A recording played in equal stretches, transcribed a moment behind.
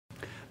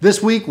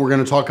This week, we're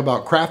going to talk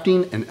about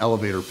crafting an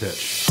elevator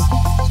pitch.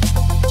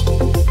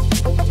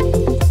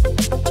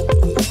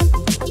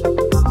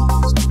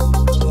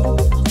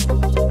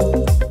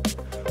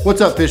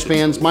 What's up, fish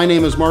fans? My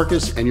name is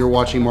Marcus, and you're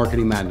watching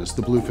Marketing Madness,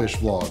 the Bluefish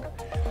vlog.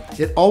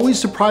 It always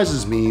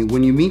surprises me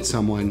when you meet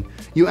someone,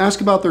 you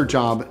ask about their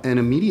job, and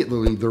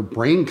immediately their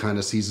brain kind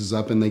of seizes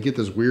up and they get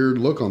this weird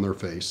look on their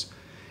face.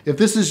 If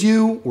this is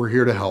you, we're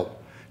here to help.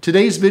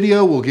 Today's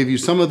video will give you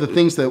some of the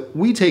things that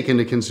we take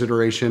into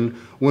consideration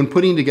when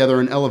putting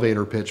together an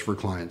elevator pitch for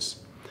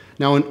clients.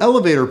 Now, an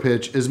elevator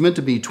pitch is meant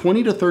to be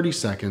 20 to 30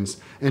 seconds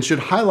and should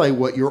highlight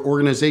what your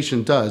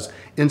organization does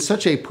in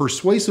such a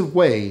persuasive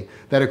way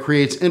that it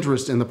creates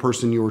interest in the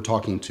person you are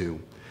talking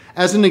to.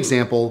 As an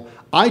example,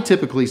 I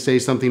typically say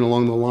something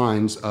along the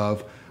lines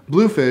of,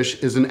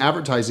 Bluefish is an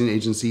advertising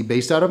agency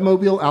based out of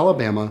Mobile,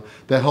 Alabama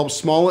that helps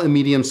small and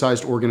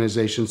medium-sized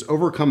organizations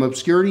overcome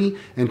obscurity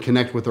and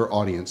connect with their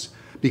audience.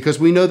 Because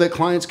we know that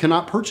clients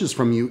cannot purchase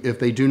from you if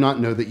they do not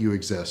know that you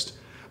exist.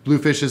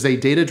 Bluefish is a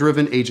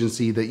data-driven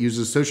agency that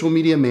uses social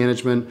media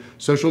management,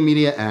 social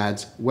media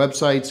ads,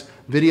 websites,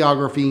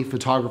 videography,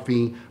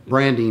 photography,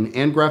 branding,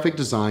 and graphic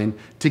design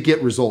to get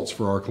results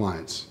for our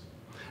clients.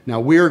 Now,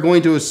 we are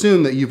going to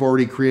assume that you've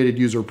already created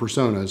user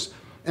personas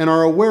and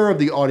are aware of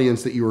the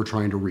audience that you are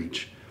trying to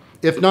reach.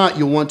 If not,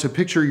 you'll want to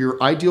picture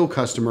your ideal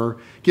customer,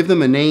 give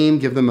them a name,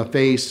 give them a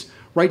face,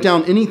 write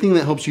down anything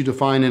that helps you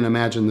define and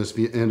imagine this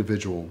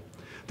individual.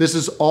 This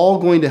is all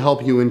going to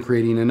help you in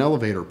creating an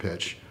elevator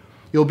pitch.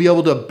 You'll be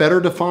able to better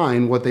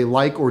define what they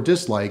like or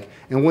dislike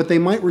and what they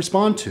might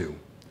respond to.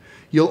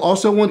 You'll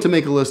also want to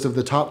make a list of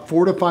the top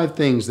 4 to 5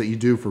 things that you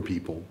do for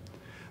people.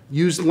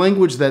 Use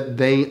language that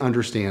they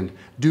understand.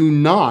 Do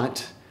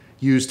not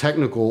use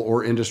technical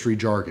or industry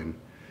jargon.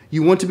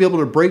 You want to be able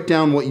to break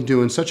down what you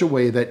do in such a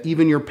way that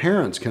even your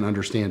parents can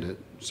understand it.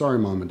 Sorry,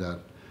 Mom and Dad.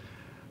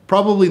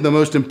 Probably the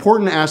most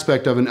important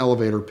aspect of an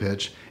elevator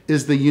pitch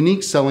is the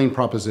unique selling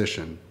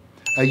proposition.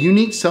 A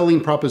unique selling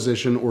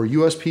proposition, or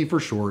USP for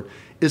short,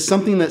 is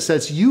something that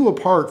sets you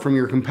apart from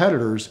your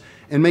competitors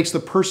and makes the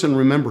person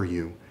remember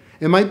you.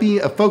 It might be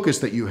a focus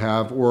that you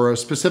have, or a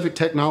specific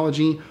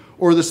technology,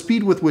 or the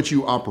speed with which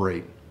you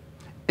operate.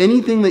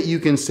 Anything that you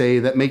can say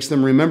that makes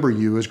them remember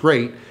you is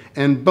great,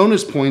 and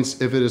bonus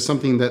points if it is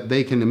something that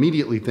they can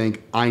immediately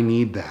think, I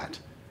need that.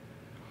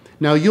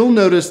 Now, you'll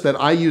notice that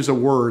I use a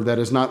word that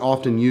is not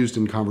often used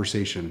in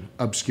conversation,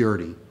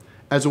 obscurity,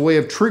 as a way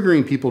of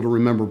triggering people to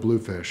remember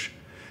Bluefish.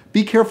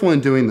 Be careful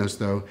in doing this,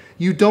 though.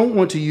 You don't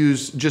want to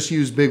just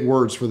use big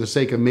words for the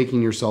sake of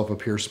making yourself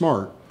appear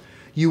smart.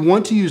 You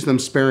want to use them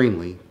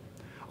sparingly.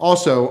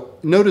 Also,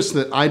 notice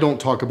that I don't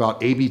talk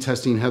about A/B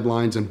testing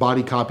headlines and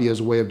body copy as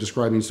a way of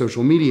describing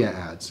social media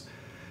ads.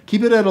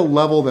 Keep it at a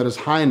level that is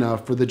high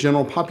enough for the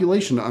general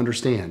population to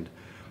understand.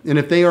 And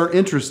if they are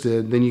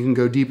interested, then you can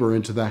go deeper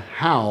into the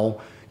how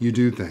you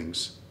do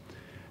things.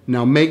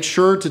 Now, make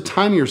sure to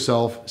time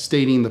yourself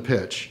stating the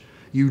pitch.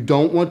 You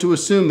don't want to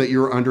assume that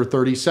you're under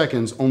 30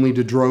 seconds only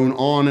to drone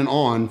on and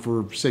on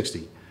for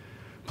 60.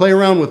 Play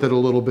around with it a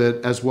little bit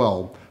as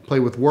well.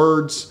 Play with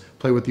words,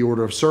 play with the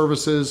order of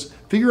services,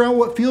 figure out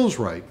what feels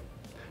right.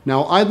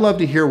 Now, I'd love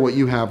to hear what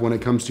you have when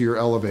it comes to your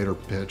elevator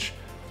pitch.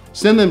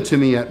 Send them to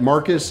me at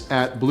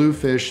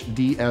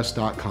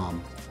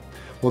marcus@bluefishds.com.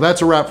 Well,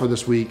 that's a wrap for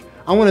this week.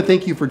 I want to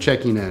thank you for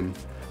checking in.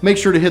 Make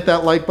sure to hit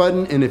that like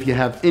button, and if you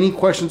have any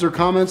questions or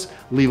comments,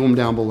 leave them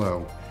down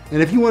below.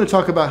 And if you want to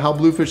talk about how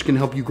Bluefish can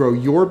help you grow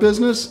your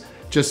business,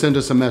 just send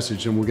us a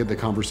message and we'll get the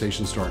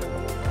conversation started.